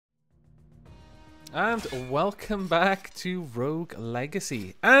And welcome back to Rogue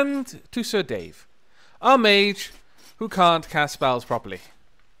Legacy. And to Sir Dave, our mage who can't cast spells properly.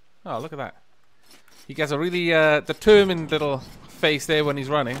 Oh, look at that. He gets a really determined little face there when he's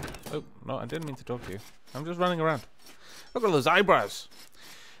running. Oh, no, I didn't mean to talk to you. I'm just running around. Look at those eyebrows.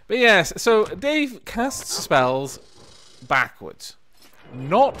 But yes, so Dave casts spells backwards.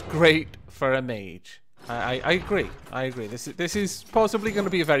 Not great for a mage. I agree. I agree. This is possibly going to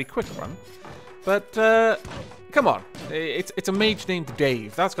be a very quick run. But, come on. It's a mage named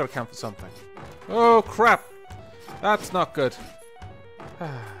Dave. That's got to count for something. Oh, crap. That's not good.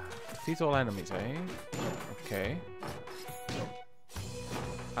 Defeat all enemies, eh? Okay.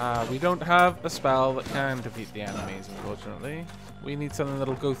 We don't have a spell that can defeat the enemies, unfortunately. We need something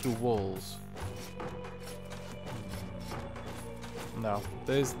that'll go through walls. No,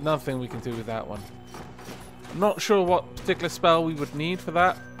 there's nothing we can do with that one. I'm not sure what particular spell we would need for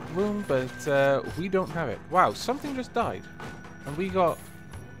that room, but we don't have it. Wow, something just died. And we got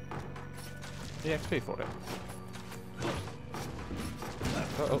the XP for it.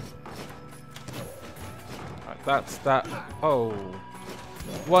 Uh-oh. Right, that's that. Oh.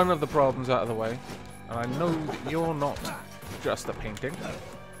 One of the problems out of the way. And I know that you're not just a painting.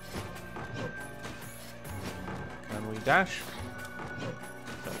 Can we dash?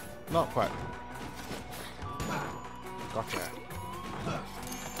 Not quite. Gotcha.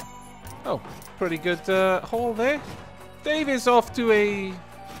 Oh, pretty good haul there. Dave is off to a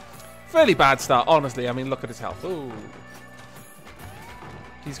fairly bad start, honestly. I mean, look at his health. Ooh.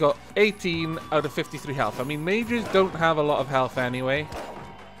 He's got 18 out of 53 health. I mean, mages don't have a lot of health anyway.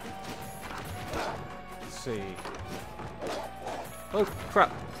 Let's see. Oh,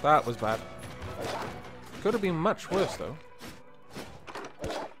 crap. That was bad. Could have been much worse, though.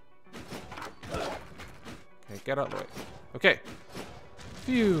 Okay, get out of the way. Okay.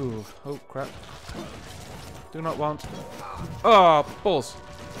 Phew. Oh, crap. Do not want. Oh, balls.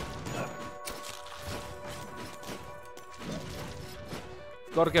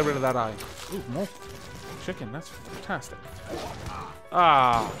 Got to get rid of that eye. Ooh, more chicken. That's fantastic.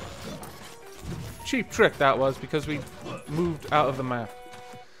 Ah. Cheap trick that was, because we moved out of the map.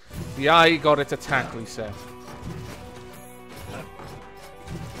 The eye got its attack reset.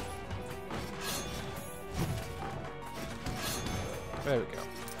 There we go.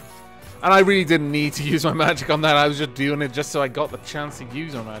 And I really didn't need to use my magic on that. I was just doing it just so I got the chance to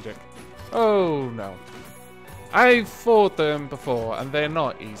use my magic. Oh, no. I've fought them before, and they're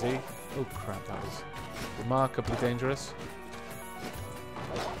not easy. Oh, crap. That was remarkably dangerous.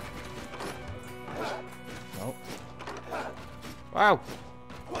 No. Wow.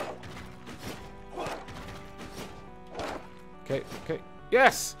 Okay, okay.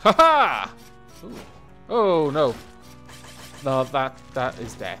 Yes! Ha-ha! Oh, no. No, that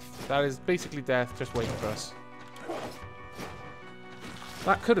is death. That is basically death just waiting for us.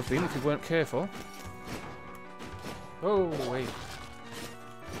 That could have been if we weren't careful. Oh, wait.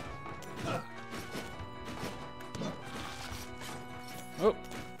 Oh.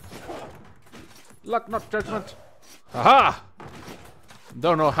 Luck, not judgment. Aha!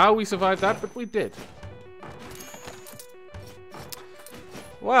 Don't know how we survived that, but we did.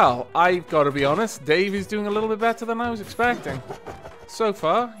 Well, I've got to be honest, Dave is doing a little bit better than I was expecting. So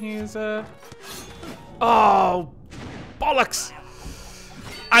far, he is, Oh! Bollocks!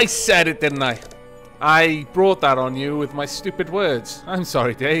 I said it, didn't I? I brought that on you with my stupid words. I'm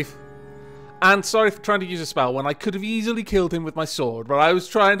sorry, Dave. And sorry for trying to use a spell when I could have easily killed him with my sword, but I was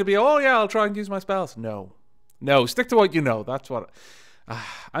trying to be, oh yeah, I'll try and use my spells. No. No, stick to what you know. That's what...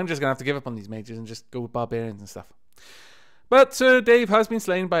 I'm just going to have to give up on these mages and just go with barbarians and stuff. But Sir Dave has been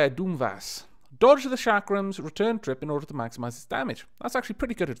slain by a Doomvas. Dodge the Chakram's return trip in order to maximize its damage. That's actually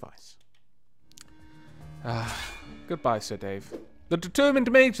pretty good advice. Goodbye, Sir Dave. The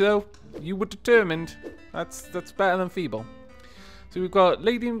determined mage, though. You were determined. That's better than feeble. So we've got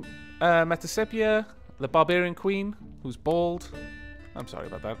Lady Metasepia, the Barbarian Queen, who's bald. I'm sorry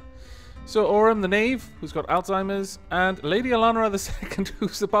about that. Sir Aurum, the Knave, who's got Alzheimer's, and Lady Alanra II,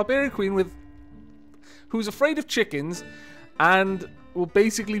 who's the Barbarian Queen who's afraid of chickens, and will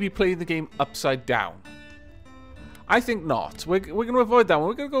basically be playing the game upside down. I think not. We're going to avoid that one.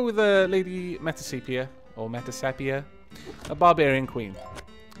 We're going to go with Lady Metasepia, or Metasepia, a Barbarian Queen.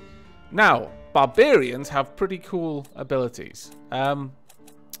 Now, barbarians have pretty cool abilities. And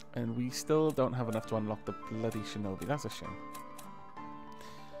we still don't have enough to unlock the bloody shinobi. That's a shame.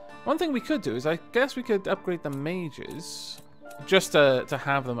 One thing we could do is, I guess we could upgrade the mages, just to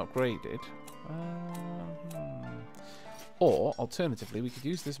have them upgraded. Or, alternatively, we could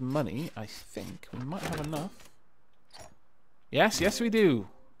use this money. I think we might have enough. Yes, yes we do.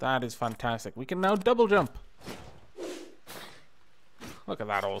 That is fantastic. We can now double jump. Look at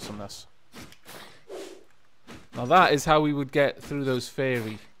that awesomeness. Now that is how we would get through those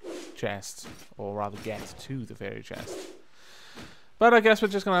fairy chests. Or rather get to the fairy chest. But I guess we're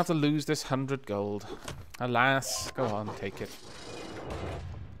just going to have to lose this 100 gold. Alas. Go on, take it.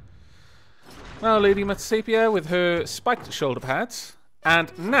 Now Lady Metsapia with her spiked shoulder pads.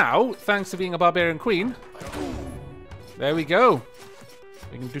 And now, thanks to being a barbarian queen, there we go.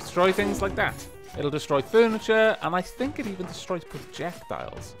 We can destroy things like that. It'll destroy furniture, and I think it even destroys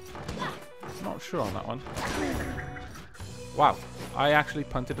projectiles. Not sure on that one. Wow, I actually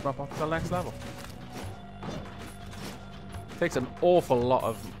punted him up to the next level. Takes an awful lot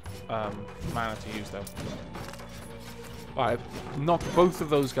of mana to use, though. Alright, knock both of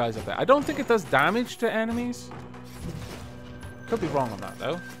those guys up there. I don't think it does damage to enemies. Could be wrong on that,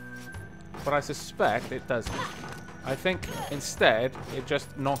 though. But I suspect it doesn't. I think, instead, it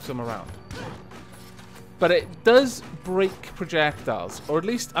just knocks them around. But it does break projectiles. Or at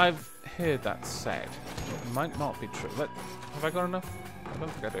least I've heard that said. It might not be true. Have I got enough? I don't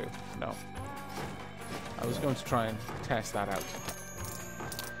think I do. No. I was going to try and test that out.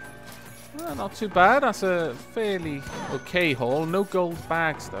 Well, not too bad. That's a fairly okay haul. No gold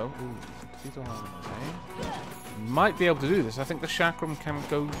bags, though. Ooh, fetal animals, eh? Might be able to do this. I think the chakram can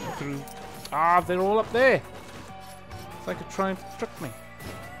go through... Ah, they're all up there. It's like a trying to trick me.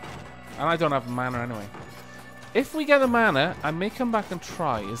 And I don't have mana anyway. If we get the mana, I may come back and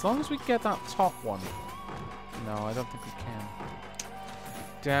try. As long as we get that top one. No, I don't think we can.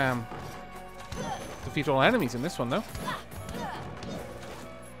 Damn. Defeat all enemies in this one, though.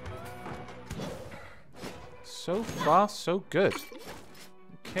 So far, so good.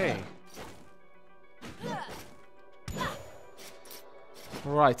 Okay.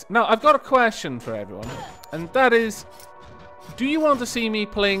 Right. Now, I've got a question for everyone. And that is... Do you want to see me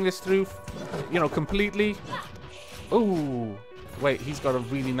playing this through, you know, completely? Ooh. Wait, he's got a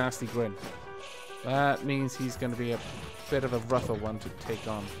really nasty grin. That means he's going to be a bit of a rougher one to take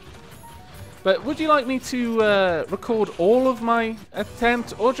on. But would you like me to record all of my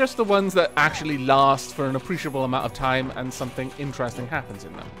attempts, or just the ones that actually last for an appreciable amount of time and something interesting happens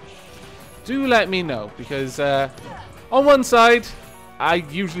in them? Do let me know, because on one side, I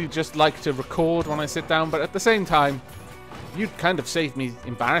usually just like to record when I sit down, but at the same time, you'd kind of save me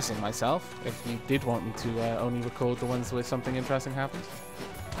embarrassing myself if you did want me to only record the ones where something interesting happens.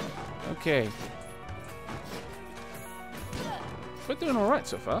 Okay. We're doing alright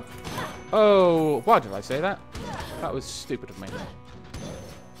so far. Oh, why did I say that? That was stupid of me.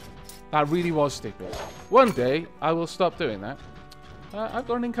 That really was stupid. One day, I will stop doing that. I've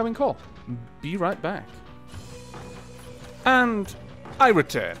got an incoming call. Be right back. And I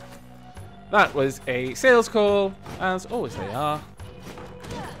return. That was a sales call, as always they are.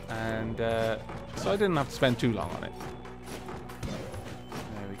 And so I didn't have to spend too long on it.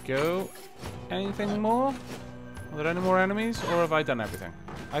 There we go. Anything more? Are there any more enemies, or have I done everything?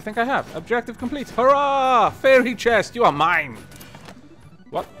 I think I have. Objective complete. Hurrah! Fairy chest, you are mine!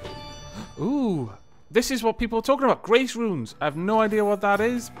 What? Ooh, this is what people are talking about. Grace runes. I have no idea what that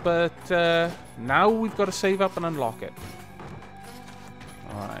is, but now we've got to save up and unlock it.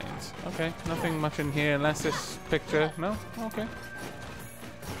 Alright. Okay, nothing much in here unless this picture... No? Okay.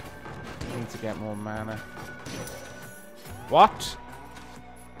 I need to get more mana. What?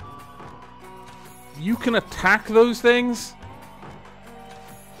 You can attack those things?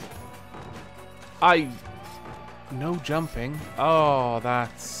 No jumping. Oh,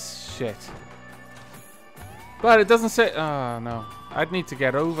 that's shit. But it doesn't say... Oh, no. I'd need to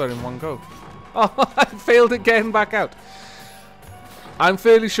get over in one go. Oh, I failed at getting back out. I'm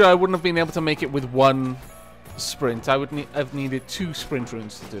fairly sure I wouldn't have been able to make it with one sprint. I would have needed 2 sprint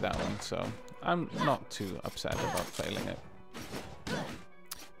runes to do that one. So I'm not too upset about failing it.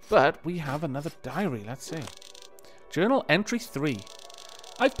 But we have another diary. Let's see. Journal entry 3.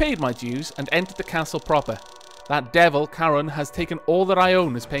 I've paid my dues and entered the castle proper. That devil, Karen, has taken all that I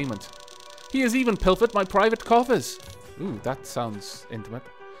own as payment. He has even pilfered my private coffers. Ooh, that sounds intimate.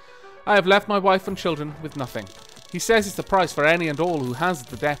 I have left my wife and children with nothing. He says it's the price for any and all who has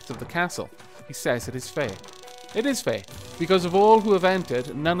the depth of the castle. He says it is fair. It is fair, because of all who have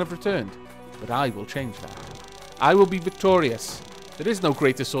entered, none have returned. But I will change that. I will be victorious. There is no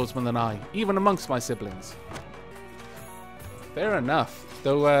greater swordsman than I, even amongst my siblings. Fair enough.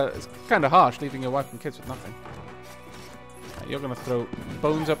 Though it's kind of harsh leaving your wife and kids with nothing. You're going to throw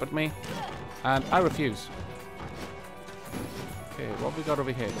bones up at me, and I refuse. Okay, what have we got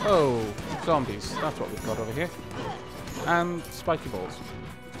over here? Oh, zombies. That's what we've got over here. And spiky balls.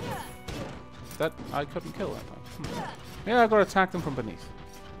 That I couldn't kill that time. Yeah, I've got to attack them from beneath.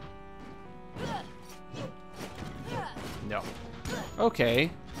 No. Okay.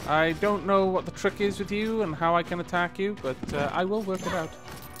 I don't know what the trick is with you and how I can attack you, but I will work it out.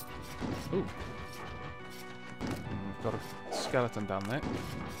 Ooh. We've got a skeleton down there.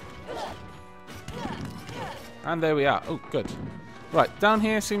 And there we are. Oh, good. Right, down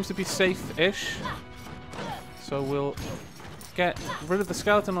here seems to be safe-ish. So we'll get rid of the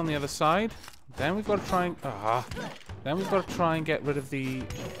skeleton on the other side. Then we've got to try and... Then we've got to try and get rid of the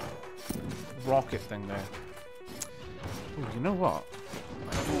rocket thing there. Ooh, you know what?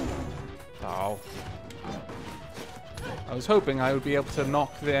 Oh. I was hoping I would be able to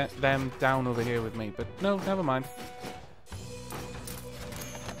knock them down over here with me, but no, never mind.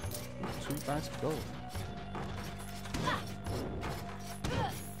 2 bags of gold.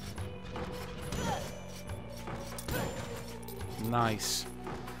 Nice.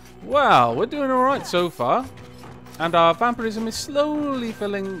 Well, we're doing alright so far. And our vampirism is slowly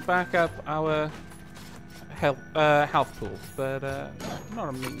filling back up our health pool, but not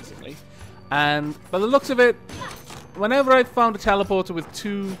amazingly. And by the looks of it, whenever I've found a teleporter with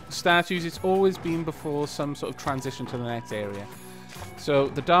 2 statues, it's always been before some sort of transition to the next area. So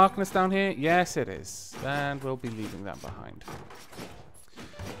the darkness down here, yes it is. And we'll be leaving that behind.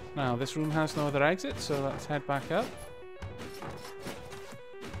 Now, this room has no other exit, so let's head back up.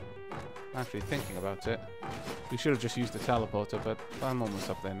 Actually, thinking about it, we should have just used the teleporter, but I'm almost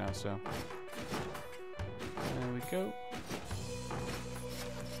up there now, so... There we go.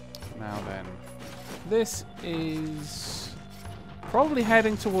 Now then, this is probably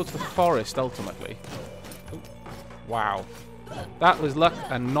heading towards the forest, ultimately. Ooh, wow. That was luck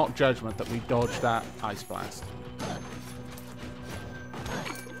and not judgment that we dodged that ice blast.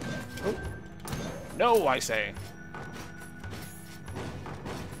 Oh. No, I say!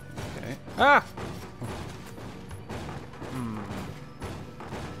 Okay. Ah!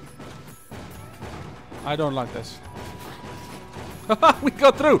 I don't like this. We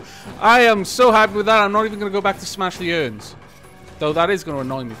got through! I am so happy with that, I'm not even going to go back to smash the urns. Though that is going to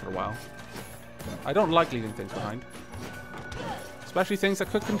annoy me for a while. I don't like leaving things behind. Especially things that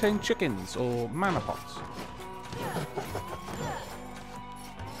could contain chickens or mana pots.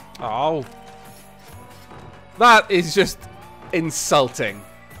 Oh. That is just insulting.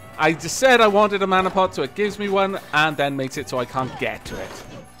 I just said I wanted a mana pot, so it gives me one, and then makes it so I can't get to it.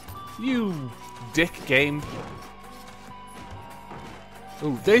 You dick game.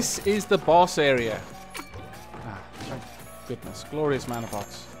 Ooh, this is the boss area. Ah, thank goodness. Glorious mana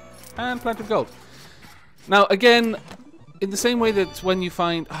pots. And plenty of gold. Now, again, in the same way that when you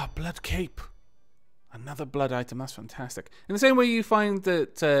find... blood cape. Another blood item. That's fantastic. In the same way you find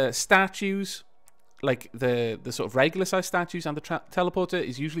that statues, like the sort of regular size statues and the teleporter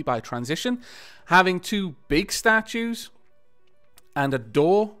is usually by transition. Having 2 big statues and a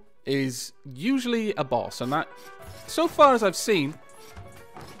door is usually a boss, and that, so far as I've seen,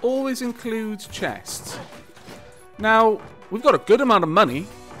 always includes chests. Now, we've got a good amount of money.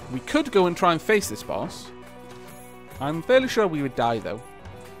 We could go and try and face this boss. I'm fairly sure we would die, though.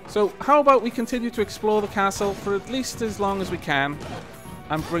 So, how about we continue to explore the castle for at least as long as we can,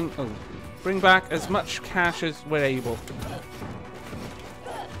 and bring back as much cash as we're able.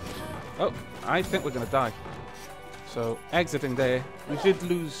 Oh, I think we're going to die. So, exiting there. We did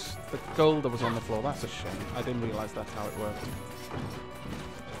lose the gold that was on the floor. That's a shame. I didn't realise that's how it worked.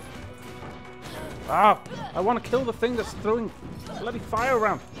 Ah! I want to kill the thing that's throwing bloody fire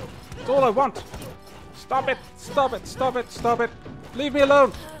around. That's all I want. Stop it! Stop it! Stop it! Stop it! Leave me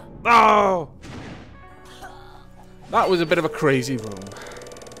alone! Oh! That was a bit of a crazy room.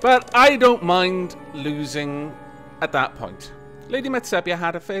 But I don't mind losing at that point. Lady Metsepia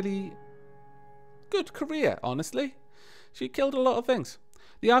had a fairly good career, honestly. She killed a lot of things.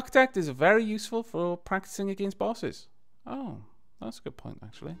 The architect is very useful for practicing against bosses. Oh, that's a good point,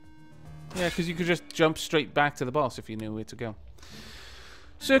 actually. Yeah, because you could just jump straight back to the boss if you knew where to go.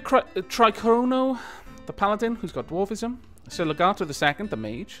 Sir Trichrono, the paladin, who's got dwarfism. Sir Legato II, the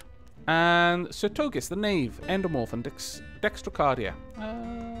mage. And Sir Togus, the knave, endomorph, and dextrocardia.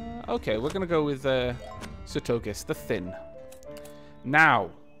 Okay, we're going to go with Sir Togus, the thin. Now,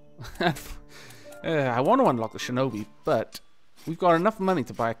 I want to unlock the shinobi, but we've got enough money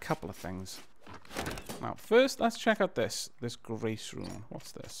to buy a couple of things. Now, first, let's check out this grace rune.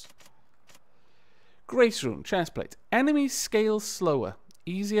 What's this? Grace rune, chestplate. Enemies scale slower.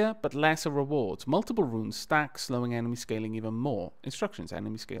 Easier, but lesser rewards. Multiple runes stack, slowing enemy scaling even more. Instructions,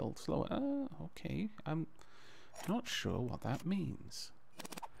 enemy scale slower. Okay. I'm not sure what that means.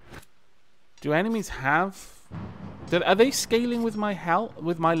 Do enemies have... Are they scaling with my health,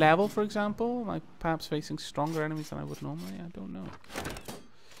 with my level, for example? Am I perhaps facing stronger enemies than I would normally? I don't know.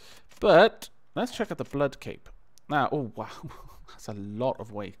 But, let's check out the blood cape. Now, oh, wow. That's a lot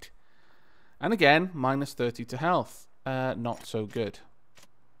of weight. And again, minus 30 to health. Not so good.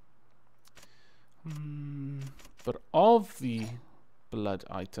 But of the blood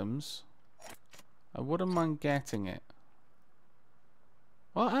items, I wouldn't mind getting it.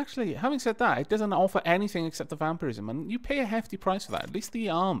 Well, actually, having said that, it doesn't offer anything except the vampirism, and you pay a hefty price for that. At least the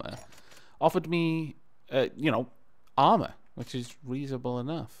armor offered me, you know, armor, which is reasonable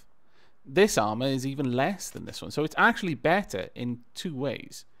enough. This armor is even less than this one, so it's actually better in 2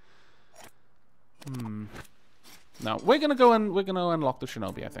 ways. Now we're gonna go and unlock the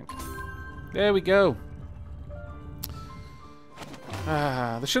shinobi, I think. There we go.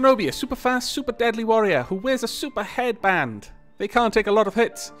 The shinobi, a super fast, super deadly warrior who wears a super headband. They can't take a lot of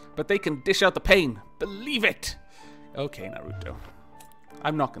hits, but they can dish out the pain. Believe it! Okay, Naruto.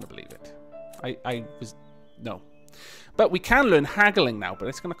 I'm not going to believe it. No. But we can learn haggling now, but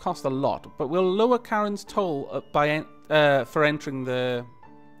it's going to cost a lot. But we'll lower Karen's toll for entering the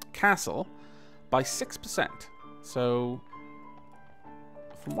castle by 6%. So,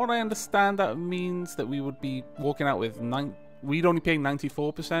 from what I understand, that means that we would be walking out with we'd only pay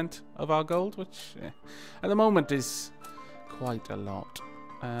 94% of our gold, which at the moment is quite a lot.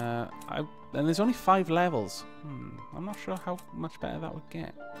 And there's only 5 levels. I'm not sure how much better that would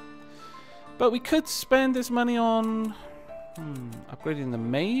get. But we could spend this money on upgrading the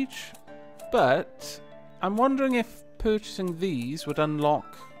mage. But I'm wondering if purchasing these would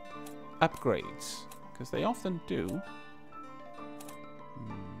unlock upgrades, because they often do.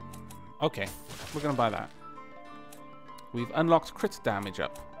 Okay, we're going to buy that. We've unlocked crit damage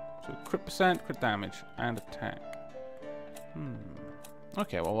up. So crit percent, crit damage, and attack.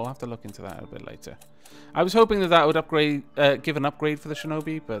 Okay, well, we'll have to look into that a bit later. I was hoping that that would upgrade, give an upgrade for the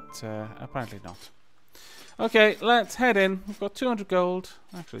shinobi, but apparently not. Okay, let's head in. We've got 200 gold.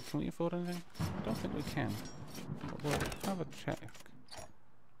 Actually, can we afford anything? I don't think we can. But we'll have a check.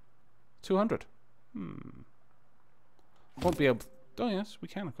 200. Won't be able... Oh, yes, we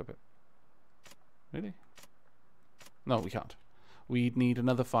can equip it. Really? No, we can't. We'd need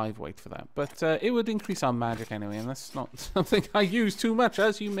another 5 weight for that. But it would increase our magic anyway, and that's not something I use too much,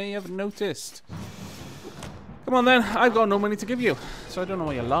 as you may have noticed. Come on then, I've got no money to give you, so I don't know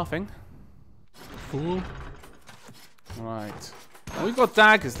why you're laughing. Fool. Right. Well, we've got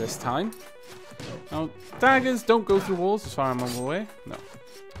daggers this time. Now, daggers don't go through walls as far as I'm aware. No.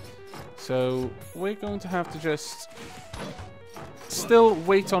 So, we're going to have to just... still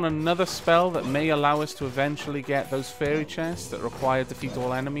wait on another spell that may allow us to eventually get those fairy chests that require defeat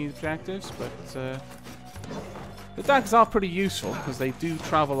all enemy objectives, but the daggers are pretty useful because they do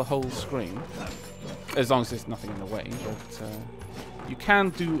travel the whole screen, as long as there's nothing in the way, but you can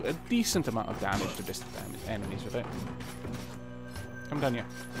do a decent amount of damage to distant enemies with it. Come down here.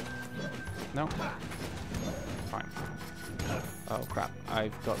 No? Fine. Oh crap,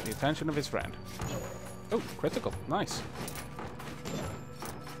 I've got the attention of his friend. Oh, critical. Nice.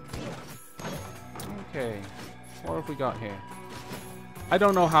 Okay, what have we got here? I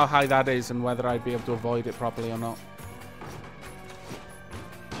don't know how high that is and whether I'd be able to avoid it properly or not.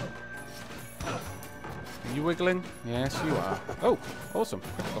 Are you wiggling? Yes, you are. Oh, awesome.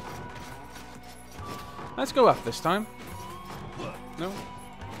 Critical. Let's go up this time. No?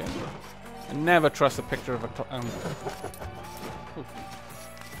 Okay. I never trust a picture of a...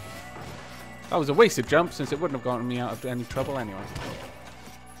 That was a wasted jump since it wouldn't have gotten me out of any trouble anyway.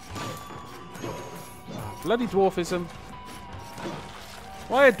 Bloody dwarfism.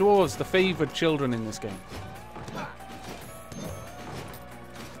 Why are dwarves the favoured children in this game?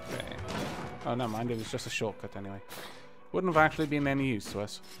 Okay. Oh, never mind. It was just a shortcut anyway. Wouldn't have actually been any use to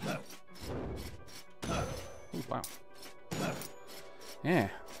us. Ooh, wow. Yeah.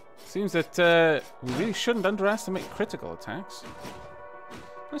 Seems that we really shouldn't underestimate critical attacks.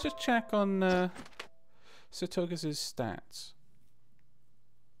 Let's just check on Satogas' stats.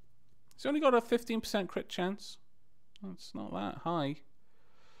 He's only got a 15% crit chance. That's not that high.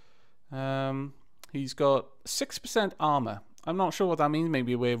 He's got 6% armor. I'm not sure what that means.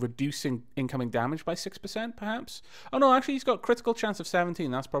 Maybe we're reducing incoming damage by 6%, perhaps? Oh, no, actually, he's got critical chance of 17.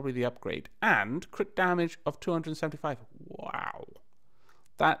 That's probably the upgrade. And crit damage of 275. Wow.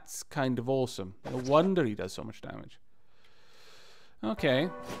 That's kind of awesome. No wonder he does so much damage. Okay.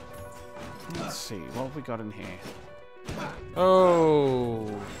 Let's see. What have we got in here? Oh.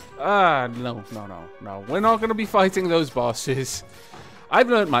 No. We're not going to be fighting those bosses. I've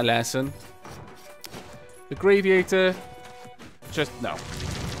learned my lesson. The Gladiator, just no.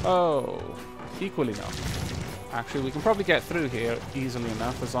 Oh. Equally no. Actually, we can probably get through here easily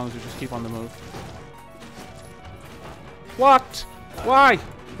enough as long as we just keep on the move. What? Why?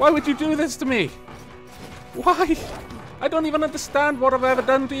 Why would you do this to me? Why? I don't even understand what I've ever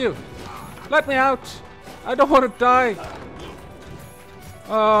done to you. Let me out. I don't want to die.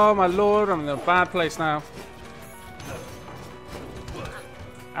 Oh, my lord. I'm in a bad place now.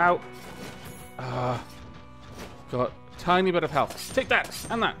 Ow. Got a tiny bit of health. Take that.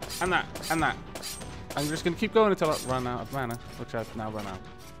 And that. And that. And that. I'm just going to keep going until I run out of mana. Which I've now run out.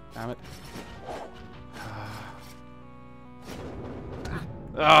 Damn it.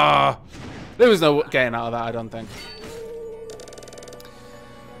 There was no getting out of that, I don't think.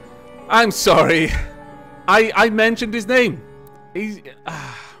 I'm sorry. I mentioned his name. He's,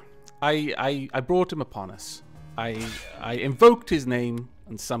 I brought him upon us. I invoked his name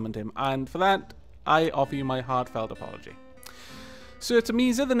and summoned him, and for that I offer you my heartfelt apology. Sir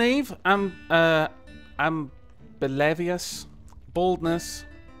Tamisa the Knave, Ambelevious, Baldness,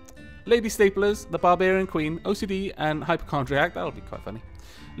 Lady Staplers, the Barbarian Queen, OCD, and Hypochondriac. That'll be quite funny.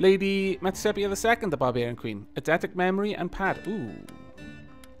 Lady Metasepia II, the Barbarian Queen, Eidetic Memory, and Pad. Ooh.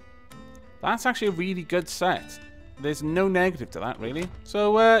 That's actually a really good set. There's no negative to that, really.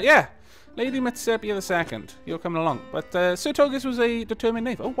 So, yeah. Lady Metasepia II, you're coming along. But Sir Togus was a determined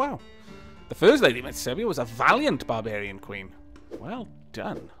knave. Oh, wow. The first Lady Metasepia was a valiant Barbarian Queen. Well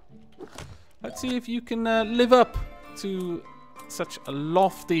done. Let's see if you can live up to such a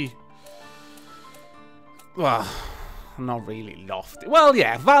lofty... Well, not really lofty. Well,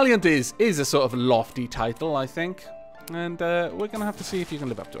 yeah, valiant is a sort of lofty title, I think. And we're going to have to see if you can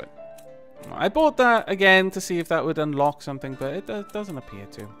live up to it. I bought that again to see if that would unlock something, but it doesn't appear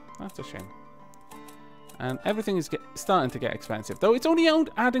to. That's a shame. And everything is starting to get expensive. Though it's only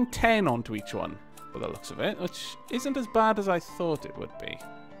adding 10 onto each one, by the looks of it, which isn't as bad as I thought it would be.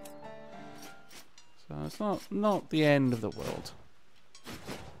 So it's not the end of the world.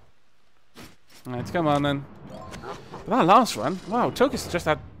 Alright, come on then. But that last run, wow, Tokus just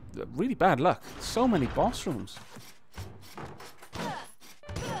had really bad luck. So many boss rooms.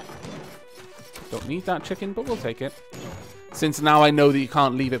 Don't need that chicken, but we'll take it. Since now I know that you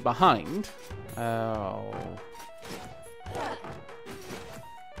can't leave it behind. Oh.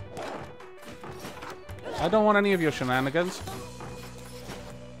 I don't want any of your shenanigans.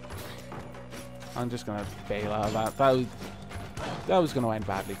 I'm just going to bail out of that. That was going to end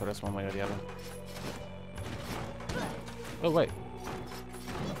badly for us one way or the other. Oh, wait.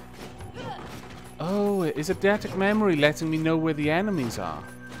 Oh, is Eidetic Memory letting me know where the enemies are?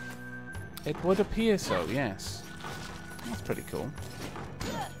 It would appear so, yes. That's pretty cool.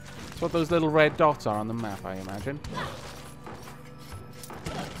 That's what those little red dots are on the map, I imagine.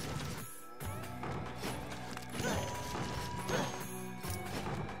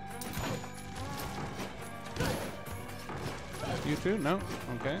 You too? No?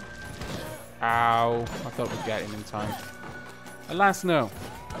 Okay. Ow. I thought we'd get him in time. Alas, no.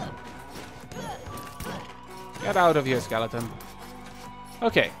 Get out of here, skeleton.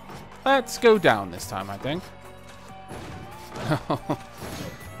 Okay. Let's go down this time, I think.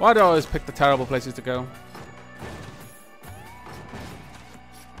 Why do I always pick the terrible places to go?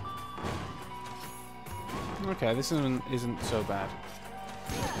 Okay, this one isn't so bad.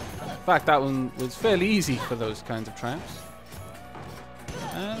 In fact, that one was fairly easy for those kinds of traps.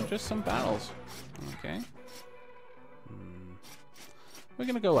 And just some barrels. Okay. We're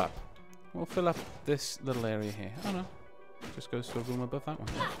going to go up. We'll fill up this little area here. Oh no. Just goes to a room above that one.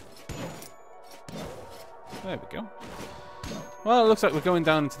 There we go. Well, it looks like we're going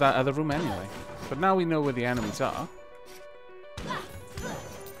down into that other room anyway. But now we know where the enemies are.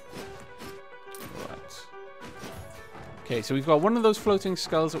 Right. Okay, so we've got one of those floating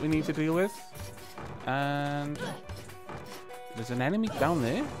skulls that we need to deal with. And there's an enemy down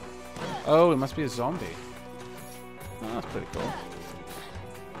there. Oh, it must be a zombie. Oh, that's pretty cool.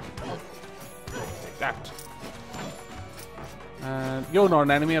 Take that. You're not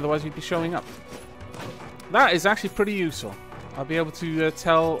an enemy, otherwise you'd be showing up. That is actually pretty useful. I'll be able to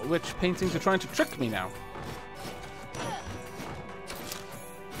tell which paintings are trying to trick me now.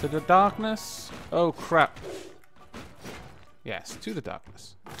 To the darkness. Oh, crap. Yes, to the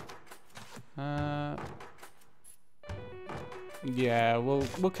darkness. Yeah,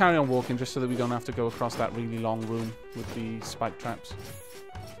 we'll carry on walking just so that we don't have to go across that really long room with the spike traps.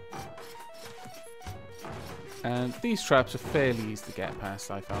 And these traps are fairly easy to get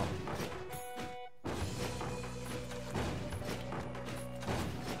past, I felt.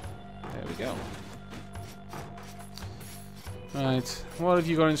 There we go. Right, what have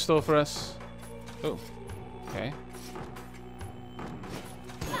you got in store for us? Oh, okay.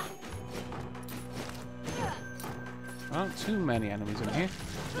 Not too many enemies in here.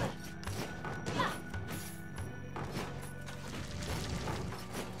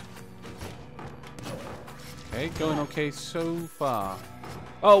 Okay, going okay so far.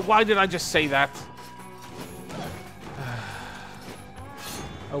 Oh, why did I just say that?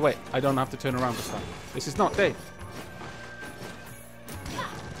 Oh wait, I don't have to turn around this time. This is not Dave.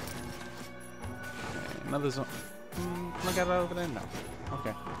 Okay, another zone. Can I get it over there? No.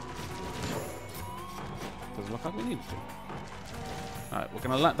 Okay. Doesn't look like we need to. Alright, we're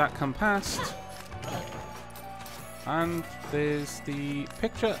going to let that come past. And there's the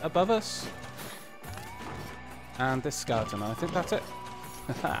picture above us. And this skeleton. I think that's it.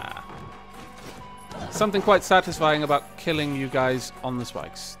 Something quite satisfying about killing you guys on the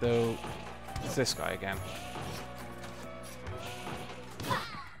spikes. Though, it's this guy again.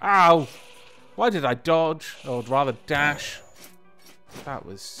 Ow! Why did I dodge? Or rather dash. That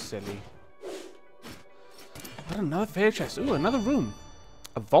was silly. What another fair chest. Ooh, another room.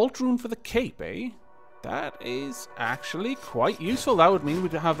 A vault room for the cape, eh? That is actually quite useful. That would mean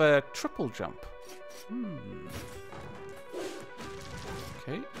we'd have a triple jump.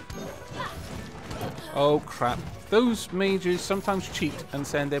 Okay. Oh, crap. Those mages sometimes cheat and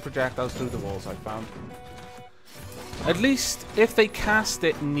send their projectiles through the walls, I found. At least if they cast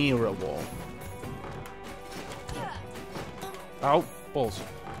it near a wall. Oh, balls.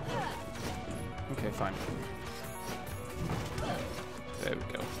 Okay, fine. There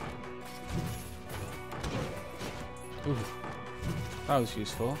we go. Ooh, that was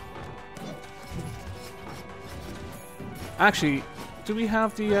useful. Actually, do we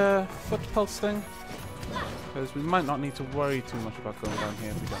have the foot pulse thing? Because we might not need to worry too much about going down here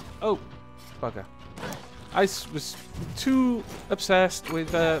if we don't. Oh, bugger. I was too obsessed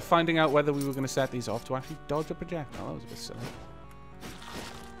with finding out whether we were going to set these off to actually dodge a projectile. That was a bit silly.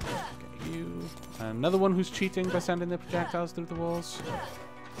 Get you. Another one who's cheating by sending their projectiles through the walls.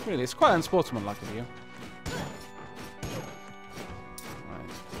 Really, it's quite unsportsmanlike of you.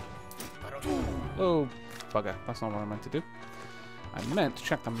 Right. Oh, bugger. That's not what I meant to do. I meant to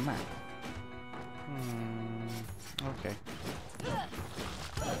check the map. Okay.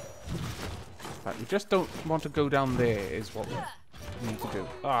 Right, we just don't want to go down there is what we need to do.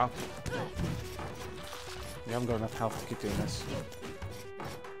 Ah. We haven't got enough health to keep doing this.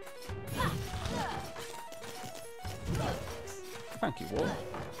 Thank you, Wall.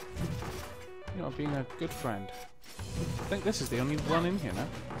 You know, being a good friend. I think this is the only one in here now.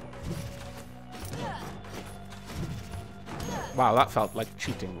 Wow, that felt like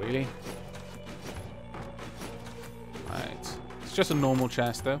cheating, really. Right. It's just a normal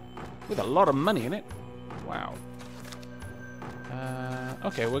chest, though. With a lot of money in it. Wow.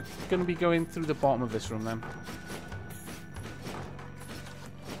 Okay, we're going to be going through the bottom of this room, then.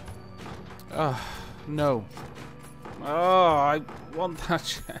 Oh, no. Oh, I want that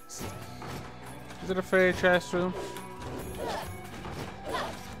chest. Is it a fair chest room?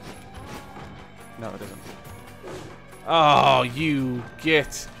 No, it isn't. Oh, you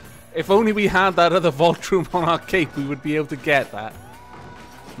git. If only we had that other vault room on our cape, we would be able to get that.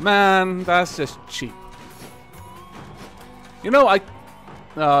 Man, that's just cheap. You know,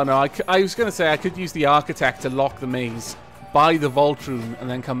 Oh, no, I was going to say I could use the architect to lock the maze, buy the vault room, and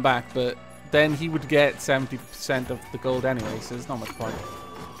then come back, but then he would get 70% of the gold anyway, so there's not much point.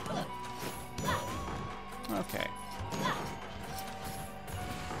 Okay.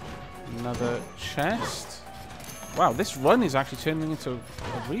 Another chest. Wow, this run is actually turning into a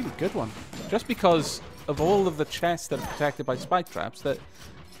really good one. Just because of all of the chests that are protected by spike traps that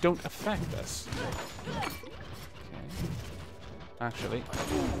don't affect us. Okay. Actually,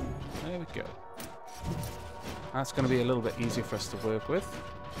 there we go. That's going to be a little bit easier for us to work with.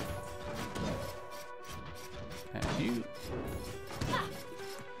 And you.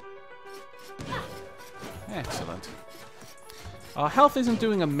 Excellent. Our health isn't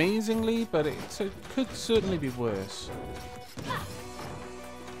doing amazingly, but it could certainly be worse.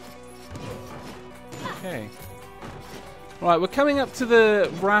 Okay. Right, we're coming up to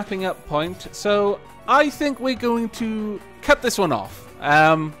the wrapping up point, so I think we're going to cut this one off.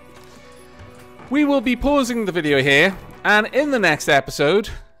 We will be pausing the video here, and in the next episode,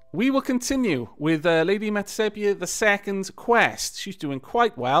 we will continue with Lady Metasepia II's quest. She's doing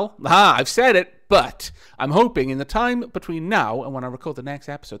quite well. I've said it, but I'm hoping in the time between now and when I record the next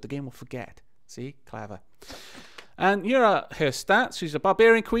episode, the game will forget. See? Clever. And here are her stats. She's a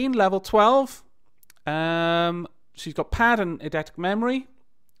Barbarian Queen, level 12. She's got pad and eidetic memory.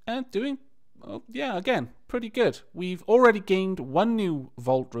 And doing, oh, yeah, again, pretty good. We've already gained one new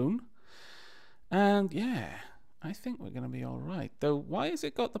vault rune. And yeah, I think we're going to be all right. Though, why has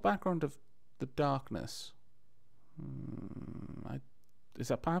it got the background of the darkness? Is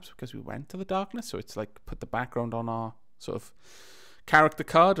that perhaps because we went to the darkness? So it's like put the background on our sort of character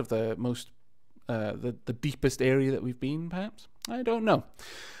card of the most the deepest area that we've been, perhaps? I don't know.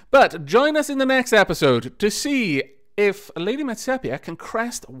 But join us in the next episode to see if Lady Metesepia can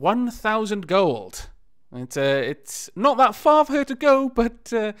crest 1,000 gold. It's not that far for her to go,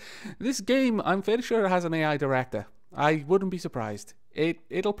 but this game, I'm fairly sure it has an AI director. I wouldn't be surprised.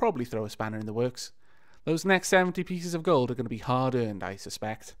 It'll probably throw a spanner in the works. Those next 70 pieces of gold are going to be hard-earned, I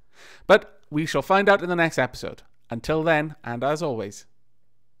suspect. But we shall find out in the next episode. Until then, and as always,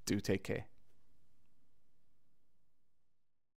 do take care.